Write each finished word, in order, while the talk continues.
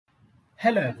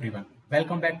Hello everyone,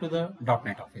 welcome back to the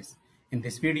 .NET Office. In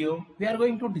this video, we are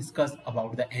going to discuss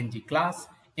about the ngClass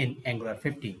in Angular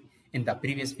 15. In the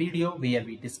previous video where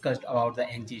we discussed about the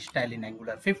ngStyle in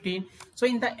Angular 15. So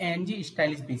in the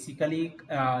ngStyle is basically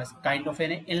kind of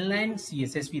an inline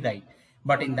CSS we write.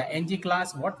 But in the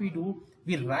ngClass, what we do,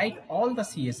 we write all the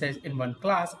CSS in one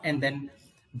class and then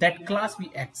that class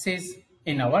we access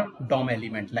in our DOM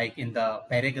element like in the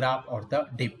paragraph or the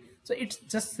div. So it's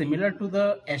just similar to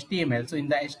the HTML. So in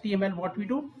the HTML, what we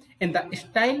do in the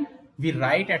style, we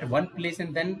write at one place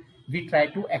and then we try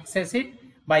to access it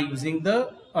by using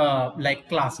the like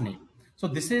class name. So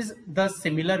this is the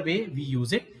similar way we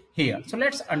use it here. So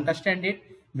let's understand it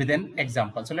with an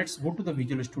example. So let's go to the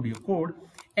Visual Studio Code,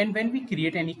 and when we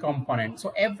create any component,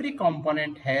 so every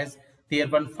component has their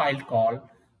one file called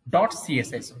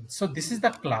 .css. So this is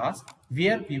the class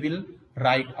where we will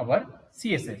write our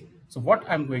CSS. So what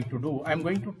I'm going to do, I'm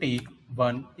going to take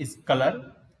one is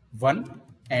color one,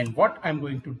 and what I'm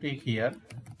going to take here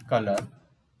color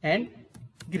and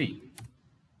green.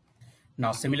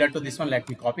 Now similar to this one, let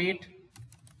me copy it,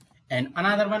 and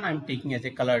another one I'm taking as a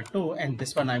color 2, and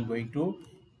this one I'm going to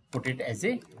put it as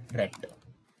a red.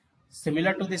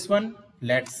 Similar to this one,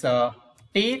 let's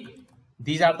take,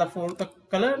 these are the for the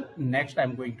color. Next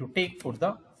I'm going to take for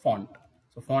the font.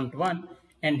 So font 1,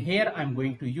 and here I'm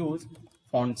going to use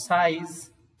font size,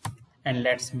 and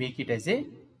let's make it as a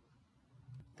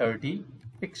 30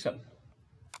 pixel.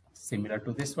 Similar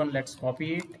to this one, let's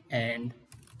copy it, and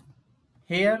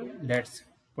here let's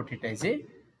put it as a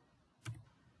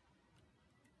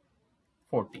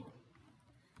 40.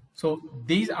 So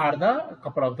these are the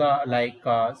couple of the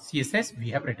CSS we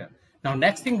have written. Now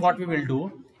next thing what we will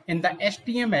do in the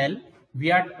HTML,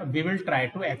 we will try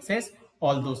to access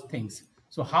all those things.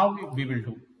 So how we will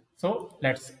do? So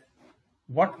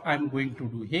what I'm going to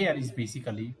do here is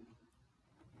basically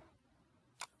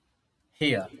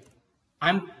here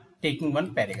I'm taking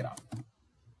one paragraph.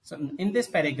 So in this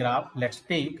paragraph, let's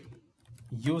take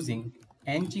using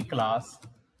ngClass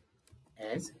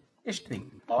as a string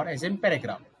or as in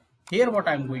paragraph. Here what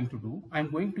I'm going to do,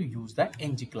 I'm going to use the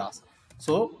ngClass.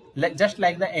 So just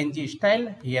like the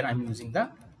ngStyle, here I'm using the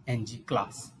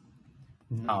ngClass.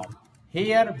 Now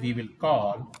here we will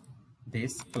call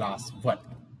this class 1.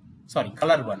 Sorry,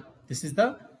 color 1. This is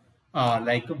the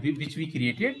which we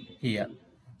created here.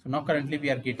 So now currently we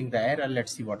are getting the error.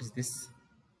 Let's see what is this.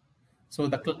 So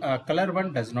the color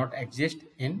 1 does not exist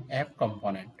in app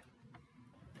component,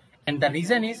 and the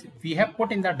reason is we have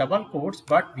put in the double quotes,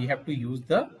 but we have to use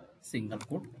the single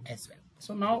quote as well.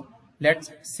 So now let's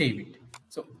save it.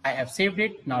 So I have saved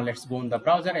it. Now let's go in the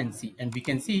browser and see, and we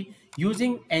can see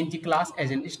using ngClass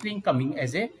as a string coming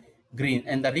as a green,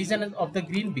 and the reason of the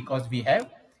green because we have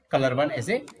color 1 as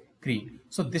a green.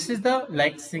 So this is the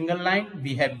single line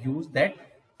we have used that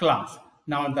class.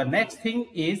 Now the next thing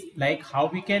is how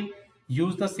we can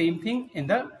use the same thing in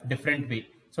the different way.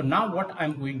 So now what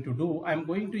I'm going to do, I'm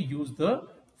going to use the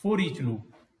for each loop,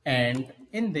 and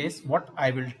in this what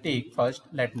I will take first,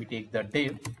 let me take the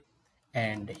div,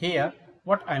 and here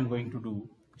what I'm going to do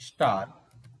star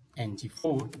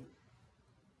ng4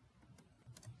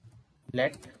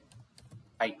 let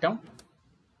item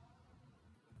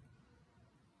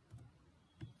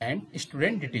and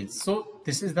student details. So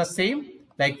this is the same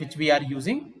which we are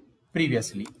using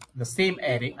previously, the same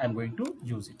array I'm going to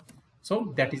use it.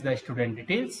 So that is the student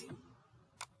details.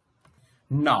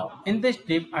 Now in this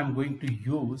div I'm going to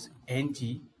use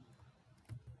ngClass.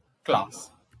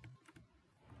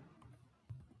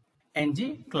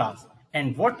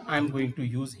 And what I'm going to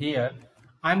use here,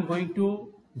 I'm going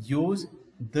to use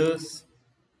this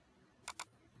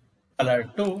color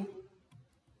 2,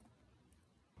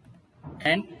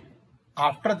 and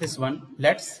after this one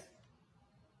let's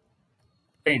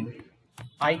print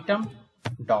item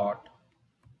dot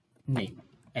name,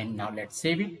 and now let's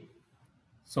save it.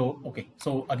 So okay,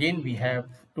 so again we have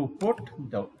to put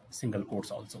the single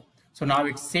quotes also. So now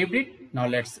it's saved it. Now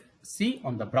let's see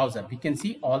on the browser, we can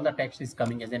see all the text is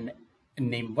coming as in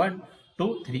name 1,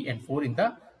 2, 3 and 4 in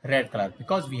the red color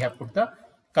because we have put the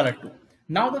color 2.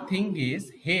 Now the thing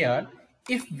is here,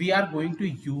 if we are going to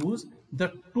use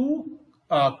the two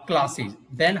classes,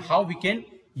 then how we can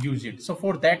use it? So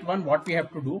for that one, what we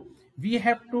have to do, we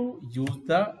have to use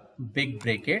the big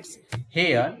brackets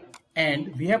here,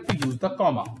 and we have to use the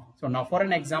comma. So now for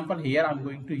an example here, I'm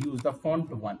going to use the font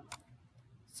 1.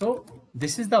 So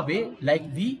this is the way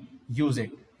we use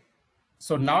it.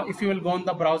 So now if you will go on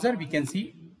the browser, we can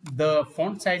see the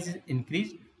font size is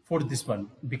increased for this one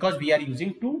because we are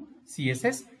using two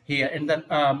CSS here, and then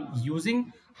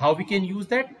using how we can use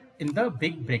that in the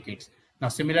big brackets. Now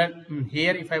similar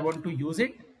here, if I want to use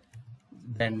it,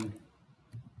 then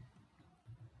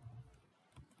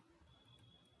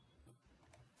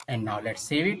and now let's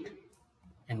save it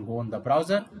and go on the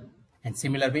browser, and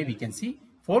similar way we can see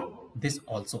for this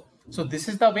also. So this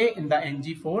is the way in the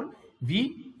ngFor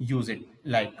we use it,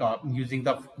 like using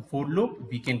the for loop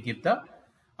we can give the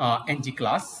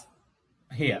ngClass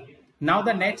here. Now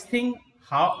the next thing,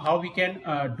 how we can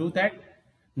do that.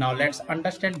 Now let's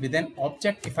understand with an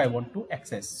object if I want to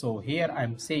access. So here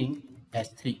I'm saying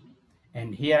S3,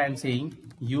 and here I'm saying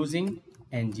using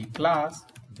ngClass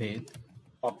with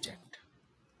object,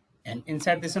 and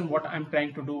inside this one what I'm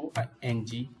trying to do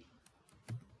ngClass,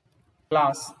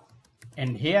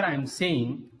 and here I'm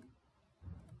saying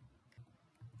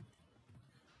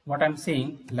what I'm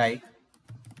saying, like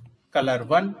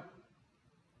color1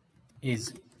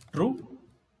 is true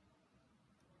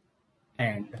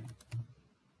and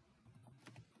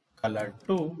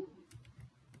color2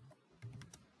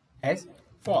 as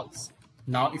false.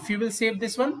 Now if you will save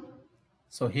this one,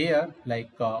 so here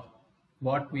like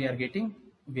what we are getting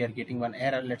one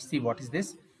error. Let's see what is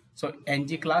this. So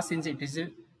ngClass, since it is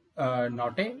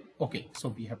not a okay, so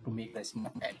we have to make a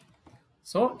small L.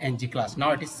 So ngClass,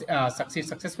 now it is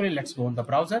successfully. Let's go on the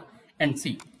browser and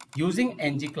see using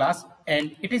ngClass,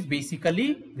 and it is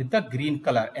basically with the green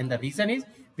color, and the reason is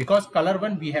because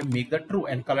color1 we have make the true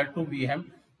and color2 we have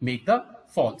make the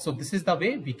false. So this is the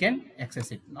way we can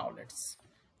access it. Now let's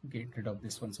get rid of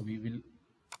this one, so we will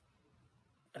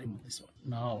remove this one.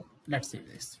 Now let's save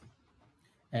this,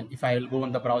 and if I will go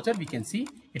on the browser, we can see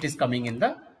it is coming in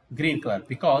the green color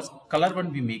because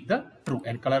color1 we make the true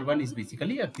and color1 is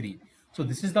basically a green. So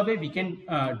this is the way we can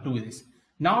do this.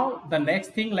 Now the next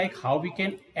thing, like how we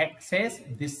can access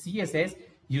this CSS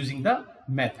using the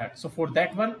method. So for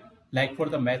that one, like for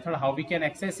the method, how we can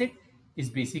access it is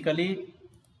basically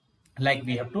like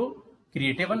we have to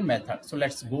create a one method. So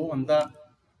let's go on the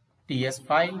TS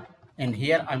file, and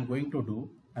here I'm going to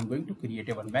create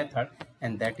a one method,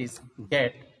 and that is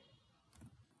get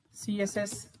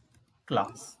CSS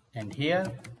class, and here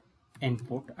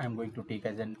input I'm going to take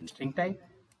as a string type,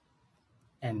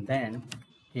 and then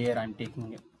here I'm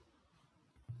taking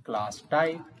class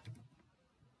type,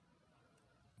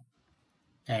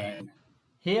 and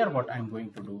here what I'm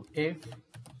going to do, if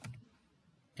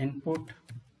input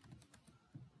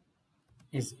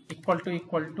is equal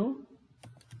to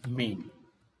main,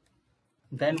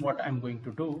 then what I'm going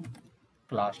to do,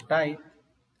 class type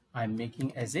I'm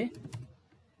making as a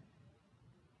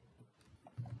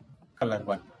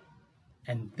color1,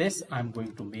 and this I'm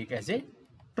going to make as a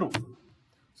true.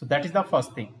 So that is the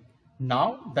first thing.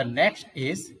 Now the next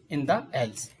is in the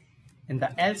else. In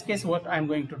the else case, what I'm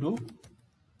going to do,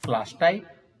 class type,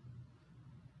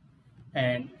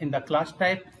 and in the class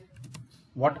type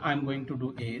what I'm going to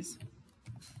do is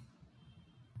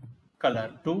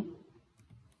color2,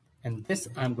 and this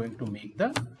I'm going to make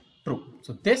the true.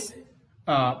 So this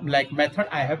like method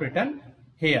I have written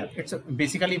here. It's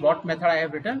basically what method I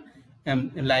have written,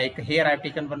 like here I have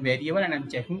taken one variable and I'm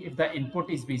checking if the input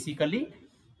is basically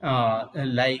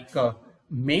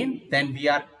main, then we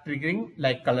are triggering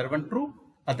like color1 true.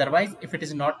 Otherwise if it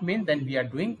is not main, then we are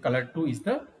doing color2 is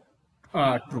the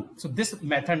true. So this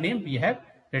method name we have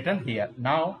written here.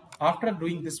 Now after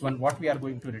doing this one, what we are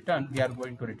going to return, we are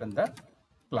going to return the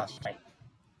class type.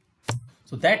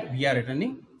 So that we are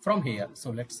returning from here. So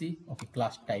let's see, okay,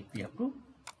 class type we have to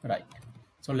write.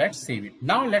 So let's save it.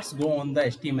 Now let's go on the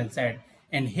HTML side,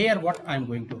 and here what I'm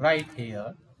going to write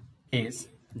here is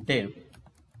div.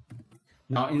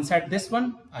 Now inside this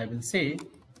one I will say,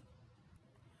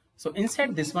 so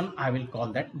inside this one I will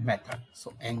call that method.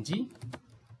 So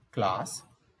ngClass,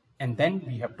 and then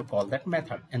we have to call that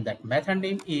method, and that method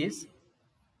name is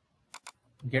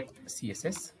get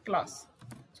CSS class.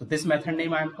 So this method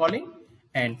name I am calling,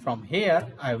 and from here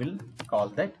I will call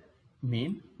that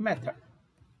main method.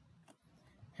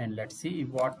 And let's see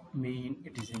what main,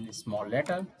 it is in a small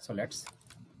letter. So let's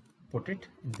put it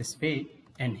in this way,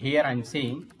 and here I'm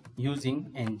saying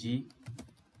using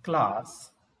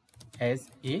ngClass as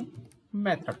a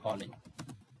method calling.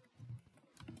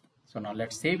 So now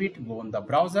let's save it, go on the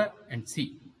browser and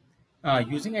see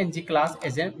using ngClass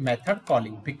as a method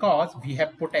calling, because we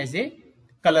have put as a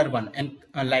color1, and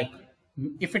like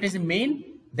if it is a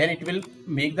main, then it will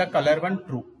make the color1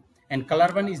 true, and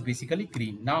color1 is basically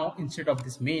green. Now instead of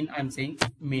this main, I'm saying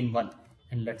main1,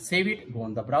 and let's save it, go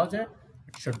on the browser,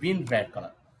 it should be in red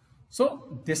color.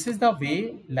 So this is the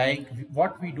way, like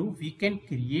what we do, we can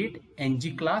create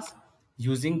ngClass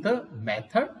using the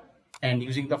method and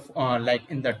using the like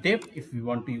in the div if we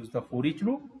want to use the for each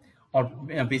loop, or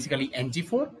basically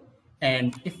ngFor,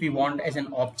 and if we want as an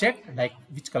object like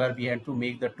which color we have to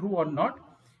make the true or not,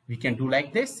 we can do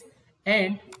like this,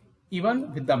 and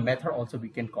even with the method also we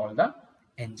can call the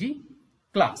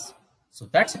ngClass. So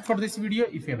that's it for this video.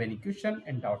 If you have any question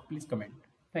and doubt, please comment.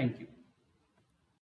 Thank you.